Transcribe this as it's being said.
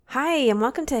Hi, and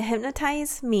welcome to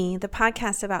Hypnotize Me, the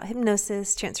podcast about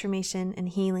hypnosis, transformation, and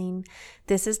healing.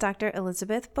 This is Dr.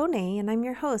 Elizabeth Bonet, and I'm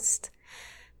your host.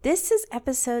 This is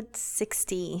episode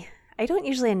 60. I don't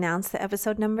usually announce the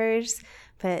episode numbers,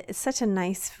 but it's such a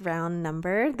nice round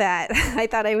number that I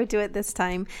thought I would do it this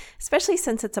time, especially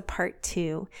since it's a part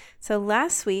 2. So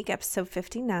last week, episode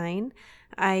 59,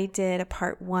 I did a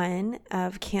part 1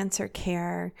 of cancer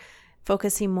care,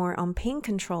 focusing more on pain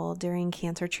control during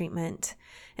cancer treatment.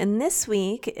 And this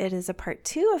week, it is a part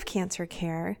 2 of cancer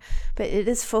care, but it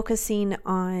is focusing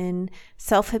on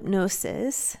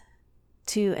self-hypnosis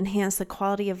to enhance the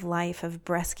quality of life of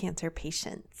breast cancer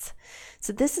patients.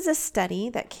 So this is a study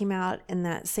that came out in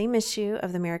that same issue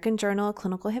of the American Journal of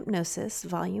Clinical Hypnosis,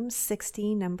 volume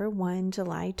 60, number 1,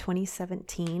 July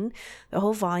 2017. The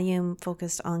whole volume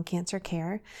focused on cancer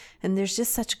care. And there's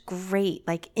just such great,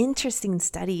 interesting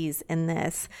studies in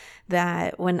this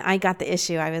that when I got the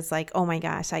issue, I was like, oh my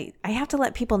gosh, I have to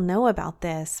let people know about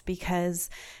this because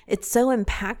it's so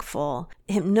impactful.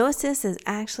 Hypnosis is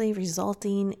actually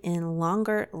resulting in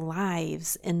longer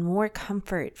lives and more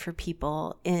comfort for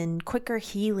people, in quicker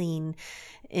healing,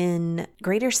 in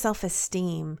greater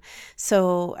self-esteem.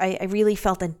 So I really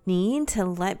felt a need to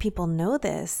let people know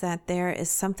this, that there is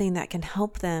something that can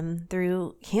help them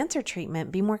through cancer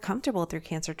treatment, be more comfortable through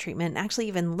cancer treatment, and actually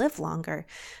even live longer.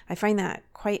 I find that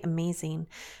quite amazing.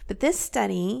 But this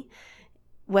study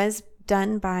was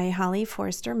done by Holly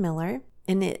Forrester Miller,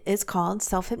 and it is called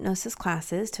Self-Hypnosis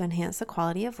Classes to Enhance the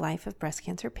Quality of Life of Breast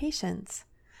Cancer Patients.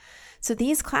 So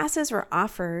these classes were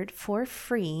offered for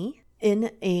free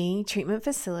in a treatment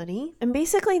facility, and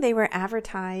basically they were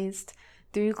advertised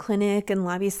through clinic and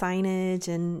lobby signage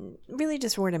and really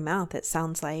just word of mouth, it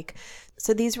sounds like.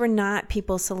 So these were not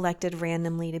people selected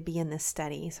randomly to be in this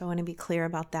study. So I want to be clear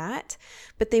about that.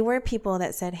 But they were people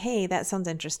that said, hey, that sounds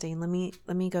interesting.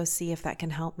 Let me go see if that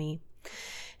can help me.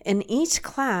 And each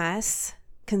class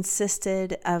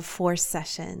consisted of 4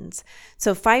 sessions.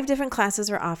 So 5 different classes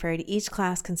were offered. Each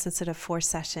class consisted of 4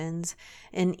 sessions.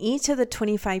 And each of the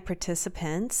 25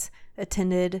 participants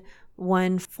attended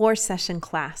one 4-session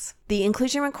class. The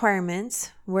inclusion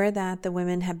requirements were that the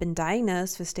women had been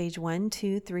diagnosed with stage 1,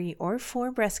 2, 3, or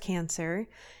 4 breast cancer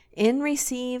and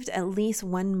received at least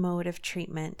one mode of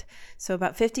treatment. So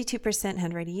about 52%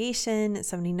 had radiation,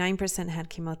 79% had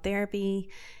chemotherapy,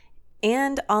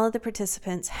 and all of the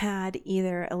participants had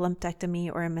either a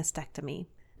lumpectomy or a mastectomy.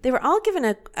 They were all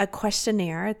given a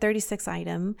questionnaire, a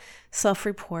 36-item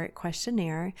self-report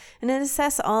questionnaire, and it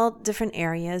assessed all different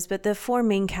areas, but the 4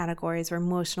 main categories were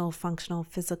emotional, functional,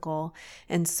 physical,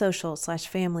 and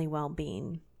social/family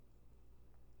well-being.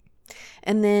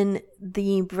 And then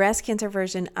the breast cancer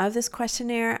version of this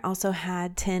questionnaire also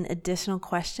had 10 additional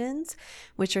questions,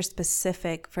 which are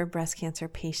specific for breast cancer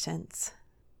patients.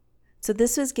 So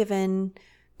this was given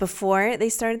before they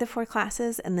started the 4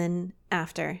 classes and then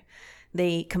after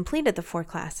they completed the 4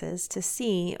 classes to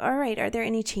see, all right, are there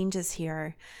any changes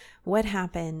here? What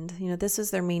happened? This was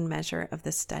their main measure of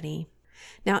the study.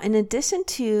 Now, in addition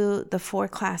to the 4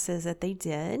 classes that they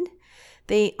did,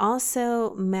 they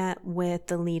also met with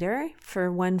the leader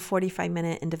for one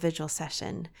 45-minute individual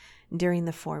session during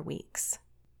the 4 weeks.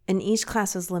 And each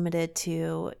class was limited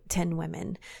to 10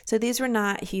 women. So these were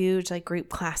not huge group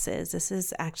classes. This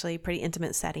is actually a pretty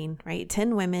intimate setting, right?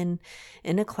 10 women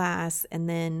in a class and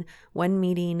then one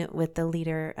meeting with the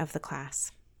leader of the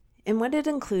class. And what it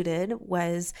included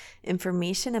was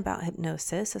information about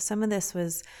hypnosis. So some of this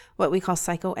was what we call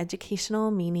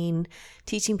psychoeducational, meaning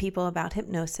teaching people about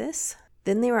hypnosis.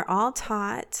 Then they were all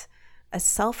taught a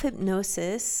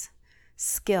self-hypnosis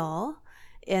skill,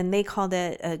 and they called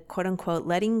it a quote-unquote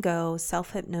letting go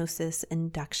self-hypnosis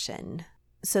induction.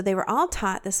 So they were all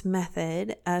taught this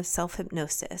method of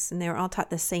self-hypnosis, and they were all taught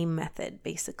the same method,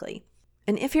 basically.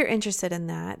 And if you're interested in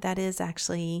that, that is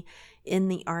actually in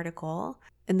the article.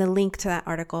 And the link to that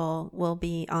article will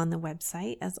be on the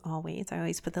website, as always. I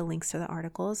always put the links to the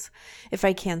articles if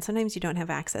I can. Sometimes you don't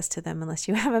have access to them unless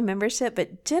you have a membership,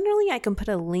 but generally I can put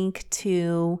a link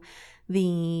to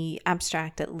the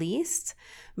abstract at least,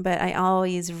 but I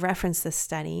always reference the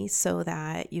study so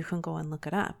that you can go and look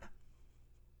it up.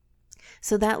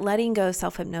 So that letting go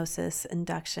self-hypnosis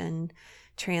induction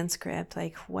transcript,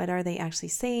 what are they actually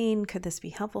saying? Could this be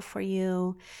helpful for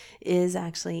you? Is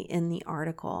actually in the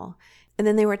article. And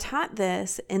then they were taught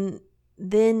this, and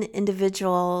then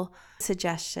individual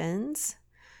suggestions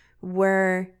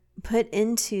were put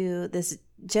into this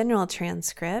general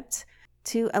transcript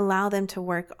to allow them to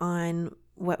work on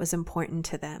what was important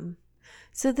to them.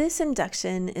 So this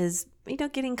induction is,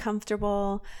 getting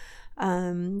comfortable,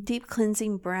 deep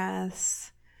cleansing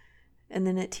breaths, and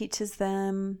then it teaches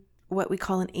them what we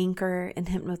call an anchor in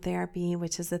hypnotherapy,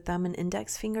 which is the thumb and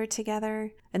index finger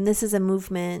together. And this is a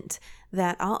movement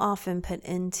that I'll often put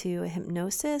into a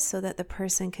hypnosis so that the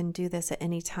person can do this at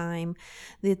any time.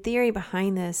 The theory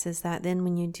behind this is that then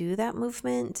when you do that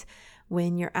movement,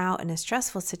 when you're out in a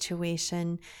stressful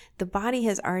situation, the body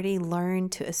has already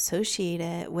learned to associate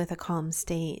it with a calm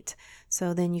state.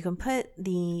 So then you can put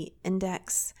the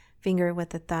index finger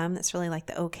with the thumb. That's really like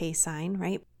the OK sign,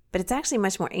 right? But it's actually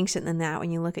much more ancient than that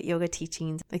when you look at yoga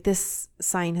teachings. Like this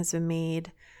sign has been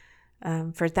made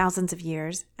for thousands of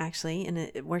years, actually, and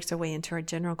it works our way into our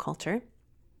general culture.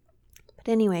 But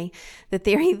anyway, the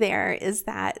theory there is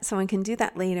that someone can do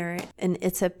that later, and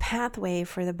it's a pathway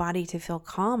for the body to feel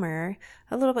calmer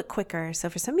a little bit quicker. So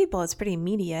for some people, it's pretty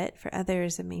immediate. For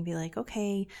others, it may be like,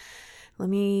 okay, let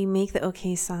me make the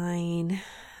OK sign.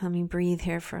 Let me breathe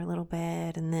here for a little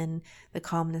bit, and then the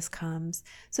calmness comes.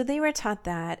 So they were taught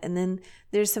that. And then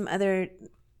there's some other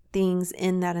things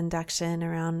in that induction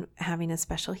around having a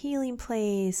special healing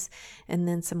place, and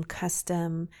then some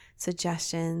custom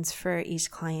suggestions for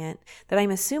each client that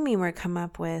I'm assuming were come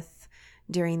up with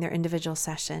during their individual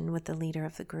session with the leader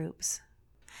of the groups.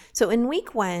 So in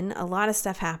week 1, a lot of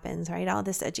stuff happens, right? All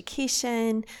this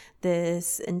education,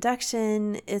 this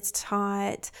induction, it's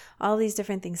taught, all these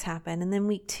different things happen. And then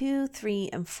week 2, 3,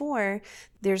 and 4,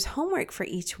 there's homework for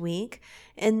each week.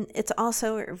 And it's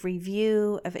also a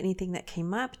review of anything that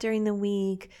came up during the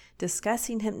week,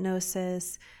 discussing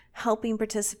hypnosis, helping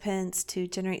participants to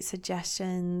generate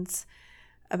suggestions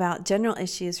about general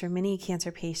issues for many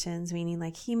cancer patients, meaning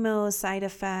like chemo, side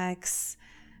effects,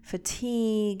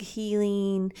 fatigue,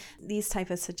 healing, these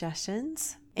type of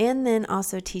suggestions, and then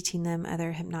also teaching them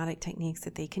other hypnotic techniques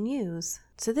that they can use.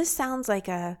 So this sounds like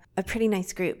a pretty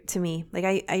nice group to me. Like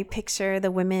I picture the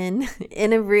women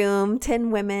in a room, 10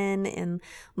 women, and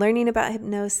learning about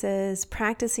hypnosis,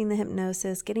 practicing the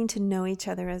hypnosis, getting to know each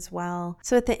other as well.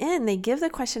 So at the end, they give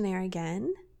the questionnaire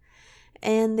again,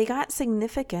 and they got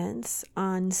significance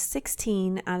on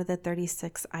 16 out of the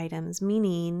 36 items,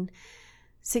 meaning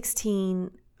 16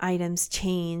 items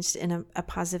changed in a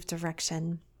positive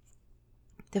direction.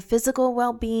 The physical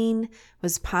well-being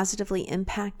was positively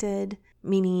impacted,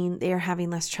 meaning they are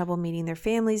having less trouble meeting their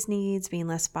family's needs, being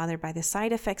less bothered by the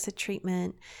side effects of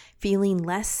treatment, feeling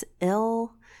less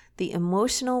ill. The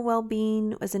emotional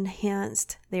well-being was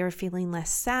enhanced. They were feeling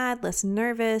less sad, less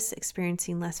nervous,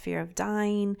 experiencing less fear of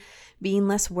dying, being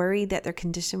less worried that their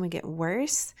condition would get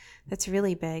worse. That's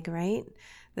really big, right?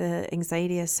 The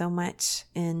anxiety is so much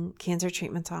in cancer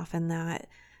treatments often that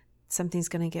something's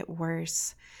going to get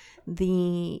worse.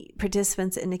 The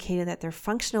participants indicated that their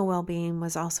functional well-being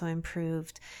was also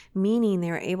improved, meaning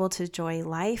they were able to enjoy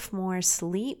life more,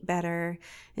 sleep better,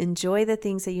 enjoy the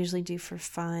things they usually do for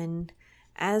fun,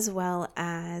 as well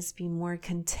as be more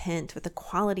content with the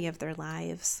quality of their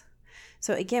lives.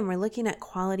 So again, we're looking at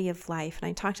quality of life, and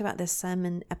I talked about this some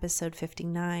in episode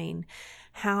 59,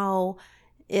 how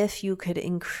if you could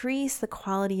increase the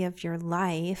quality of your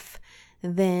life,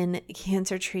 then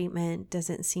cancer treatment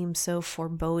doesn't seem so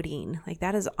foreboding. Like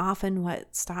that is often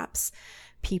what stops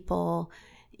people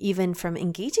even from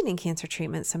engaging in cancer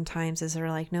treatment sometimes, is they're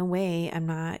like, no way, I'm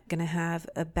not going to have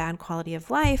a bad quality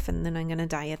of life and then I'm going to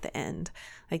die at the end.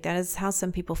 Like that is how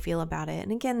some people feel about it.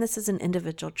 And again, this is an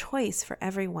individual choice for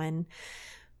everyone.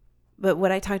 But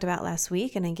what I talked about last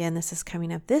week, and again, this is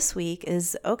coming up this week,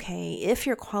 is okay, if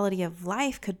your quality of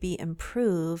life could be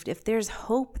improved, if there's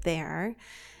hope there,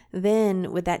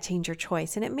 then would that change your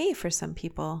choice? And it may for some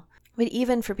people. But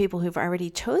even for people who've already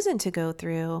chosen to go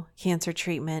through cancer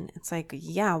treatment, it's like,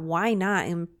 yeah, why not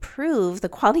improve the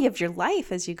quality of your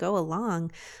life as you go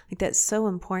along? Like that's so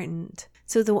important.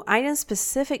 So the items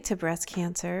specific to breast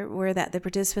cancer were that the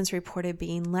participants reported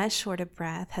being less short of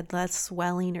breath, had less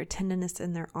swelling or tenderness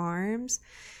in their arms.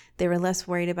 They were less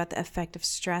worried about the effect of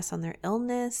stress on their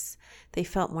illness. They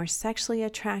felt more sexually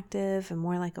attractive and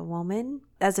more like a woman.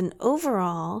 As an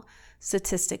overall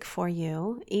statistic for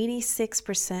you,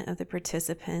 86% of the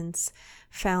participants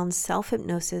found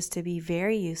self-hypnosis to be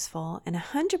very useful, and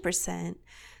 100%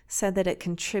 said that it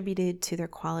contributed to their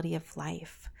quality of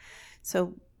life.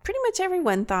 So pretty much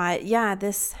everyone thought, yeah,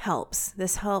 this helps.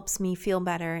 This helps me feel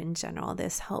better in general.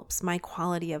 This helps my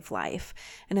quality of life.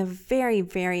 And a very,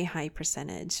 very high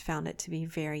percentage found it to be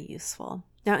very useful.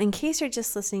 Now, in case you're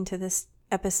just listening to this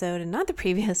episode and not the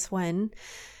previous one,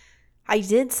 I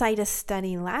did cite a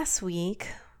study last week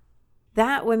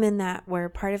that women that were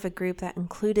part of a group that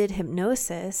included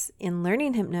hypnosis in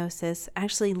learning hypnosis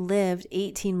actually lived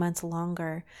 18 months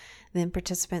longer than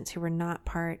participants who were not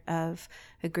part of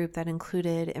a group that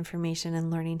included information in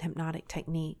learning hypnotic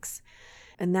techniques.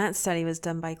 And that study was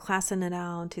done by Klassen et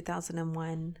al. In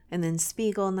 2001, and then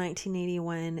Spiegel in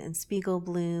 1981, and Spiegel,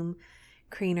 Bloom,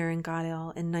 Kriener, and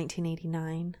Godel in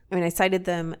 1989. I mean, I cited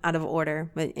them out of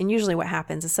order, and usually what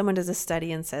happens is someone does a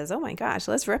study and says, oh my gosh,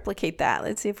 let's replicate that.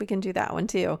 Let's see if we can do that one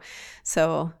too.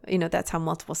 So, that's how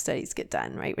multiple studies get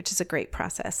done, right? Which is a great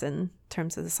process in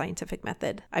terms of the scientific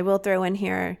method. I will throw in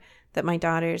here that my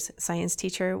daughter's science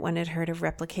teacher wanted her to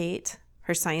replicate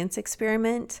her science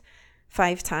experiment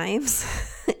 5 times,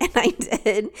 and I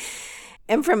did.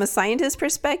 And from a scientist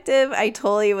perspective, I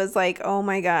totally was like, oh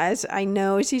my gosh, I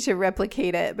know she should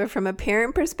replicate it. But from a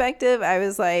parent perspective, I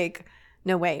was like,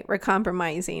 no way, we're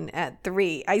compromising at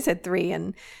 3. I said 3,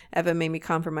 and Eva made me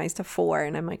compromise to 4.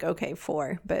 And I'm like, okay,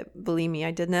 4. But believe me,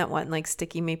 I did not want like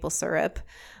sticky maple syrup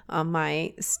on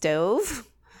my stove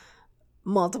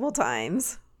multiple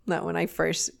times. Not when I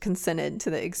first consented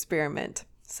to the experiment.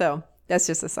 So that's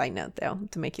just a side note, though,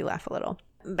 to make you laugh a little.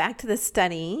 Back to the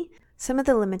study. Some of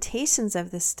the limitations of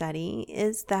this study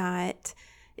is that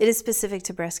it is specific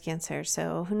to breast cancer.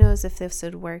 So who knows if this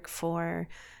would work for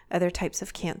other types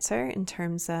of cancer in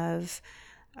terms of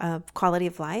quality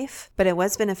of life. But it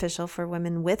was beneficial for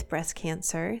women with breast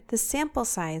cancer. The sample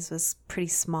size was pretty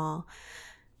small.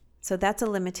 So that's a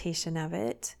limitation of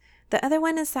it. The other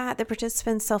one is that the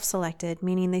participants self-selected,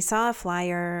 meaning they saw a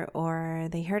flyer or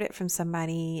they heard it from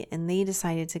somebody and they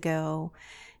decided to go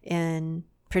and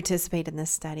participate in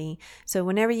this study. So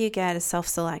whenever you get a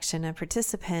self-selection of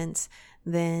participants,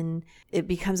 then it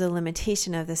becomes a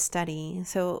limitation of the study.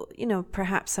 So,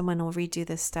 perhaps someone will redo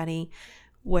this study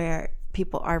where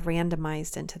people are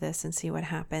randomized into this and see what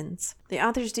happens. The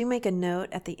authors do make a note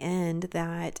at the end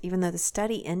that even though the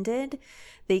study ended,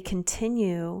 they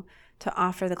continue to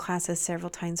offer the classes several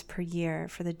times per year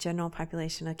for the general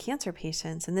population of cancer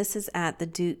patients. And this is at the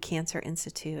Duke Cancer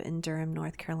Institute in Durham,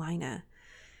 North Carolina.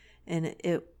 And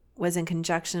it was in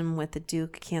conjunction with the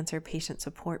Duke Cancer Patient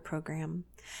Support Program.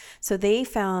 So they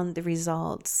found the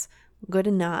results good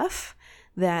enough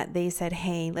that they said,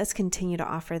 hey, let's continue to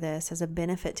offer this as a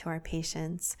benefit to our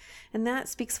patients. And that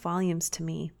speaks volumes to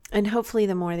me. And hopefully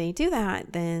the more they do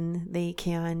that, then they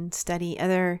can study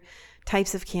other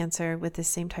types of cancer with the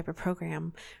same type of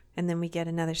program. And then we get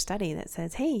another study that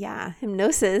says, hey, yeah,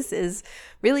 hypnosis is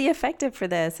really effective for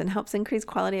this and helps increase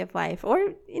quality of life.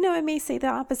 Or, it may say the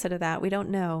opposite of that. We don't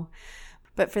know.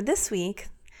 But for this week,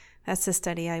 that's the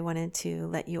study I wanted to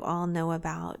let you all know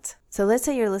about. So let's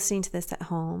say you're listening to this at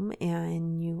home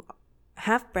and you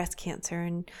have breast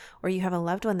cancer or you have a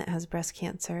loved one that has breast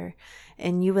cancer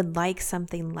and you would like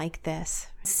something like this.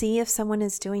 See if someone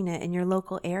is doing it in your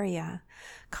local area.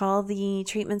 Call the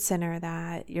treatment center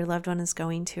that your loved one is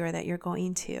going to or that you're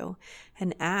going to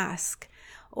and ask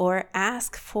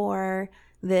for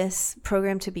this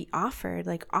program to be offered.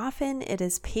 Like often it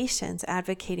is patients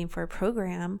advocating for a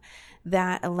program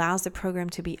that allows the program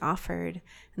to be offered.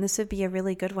 And this would be a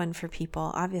really good one for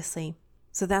people, obviously.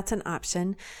 So that's an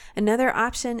option. Another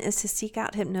option is to seek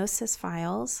out hypnosis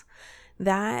files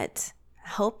that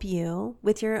help you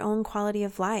with your own quality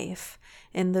of life.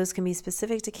 And those can be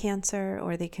specific to cancer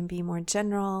or they can be more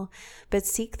general, but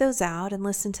seek those out and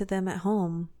listen to them at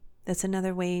home. That's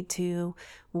another way to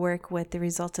work with the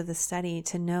results of the study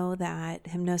to know that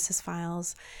hypnosis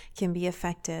files can be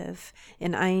effective.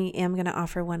 And I am going to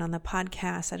offer one on the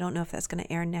podcast. I don't know if that's going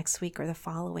to air next week or the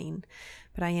following,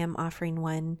 but I am offering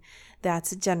one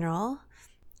that's general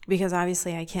because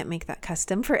obviously I can't make that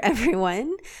custom for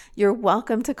everyone. You're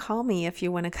welcome to call me if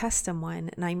you want a custom one,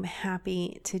 and I'm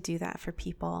happy to do that for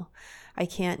people. I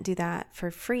can't do that for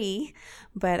free,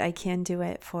 but I can do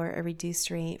it for a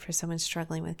reduced rate for someone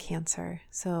struggling with cancer.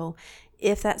 So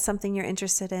if that's something you're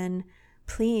interested in,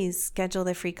 please schedule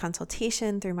the free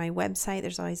consultation through my website.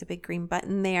 There's always a big green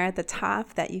button there at the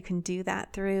top that you can do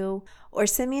that through, or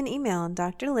send me an email,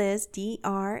 Dr. Liz,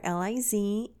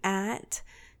 DRLIZ, at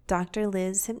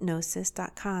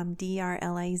drlizhypnosis.com,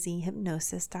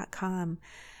 drlizhypnosis.com.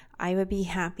 I would be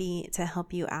happy to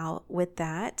help you out with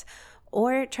that,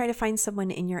 or try to find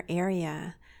someone in your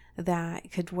area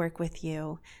that could work with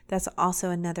you. That's also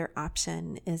another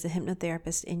option, is a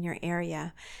hypnotherapist in your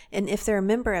area. And if they're a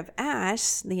member of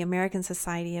ASH, the American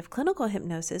Society of Clinical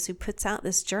Hypnosis, who puts out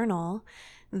this journal,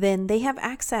 then they have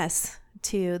access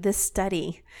to this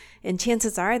study. And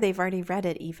chances are they've already read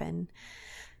it even.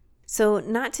 So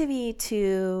not to be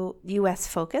too US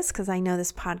focused, because I know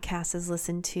this podcast is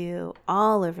listened to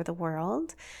all over the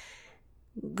world,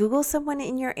 Google someone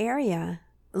in your area.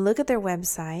 Look at their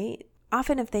website.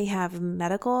 Often if they have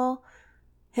medical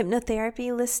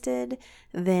hypnotherapy listed,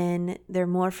 then they're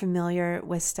more familiar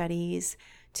with studies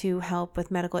to help with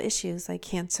medical issues like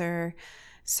cancer,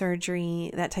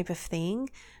 surgery, that type of thing.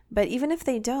 But even if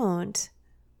they don't,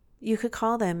 you could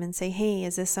call them and say, hey,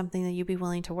 is this something that you'd be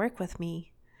willing to work with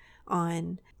me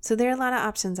on? So there are a lot of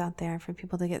options out there for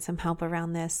people to get some help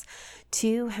around this,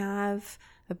 to have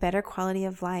a better quality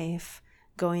of life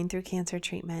going through cancer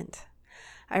treatment.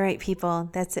 All right, people,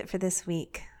 that's it for this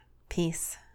week. Peace.